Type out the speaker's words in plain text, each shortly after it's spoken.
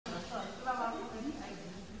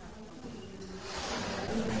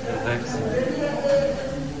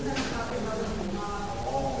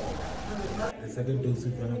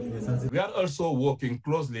We are also working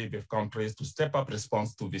closely with countries to step up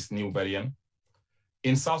response to this new variant.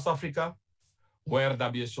 In South Africa, where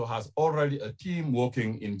WHO has already a team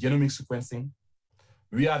working in genomic sequencing,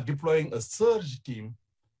 we are deploying a surge team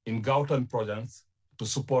in Gauteng province to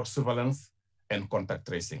support surveillance and contact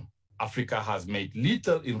tracing. Africa has made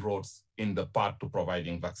little inroads in the path to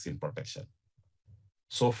providing vaccine protection.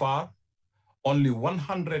 So far, only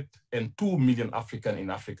 102 million Africans in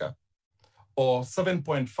Africa, or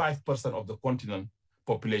 7.5% of the continent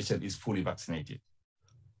population, is fully vaccinated.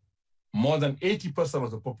 More than 80%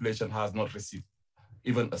 of the population has not received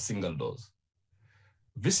even a single dose.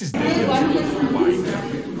 This is dangerous.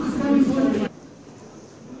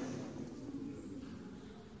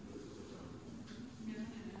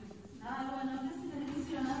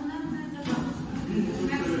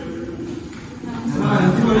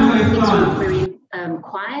 Very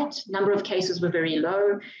quiet. Number of cases were very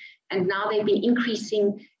low, and now they've been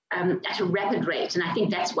increasing at a rapid rate. And I think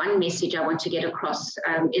that's one message I want to get across,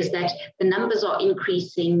 is that the numbers are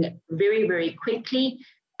increasing very, very quickly.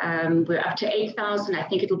 We're up to 8,000. I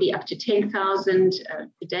think it'll be up to 10,000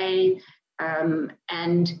 today.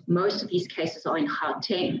 And most of these cases are in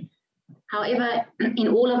Gauteng. However, in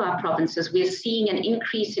all of our provinces, we're seeing an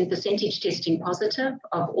increase in percentage testing positive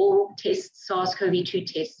of all tests, SARS-CoV-2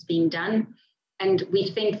 tests being done. And we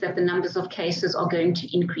think that the numbers of cases are going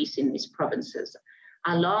to increase in these provinces.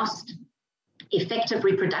 Our last effective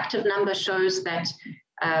reproductive number shows that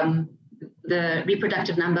the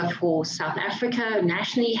reproductive number for South Africa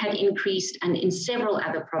nationally had increased, and in several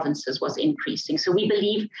other provinces was increasing. So we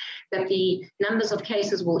believe that the numbers of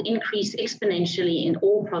cases will increase exponentially in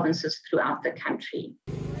all provinces throughout the country.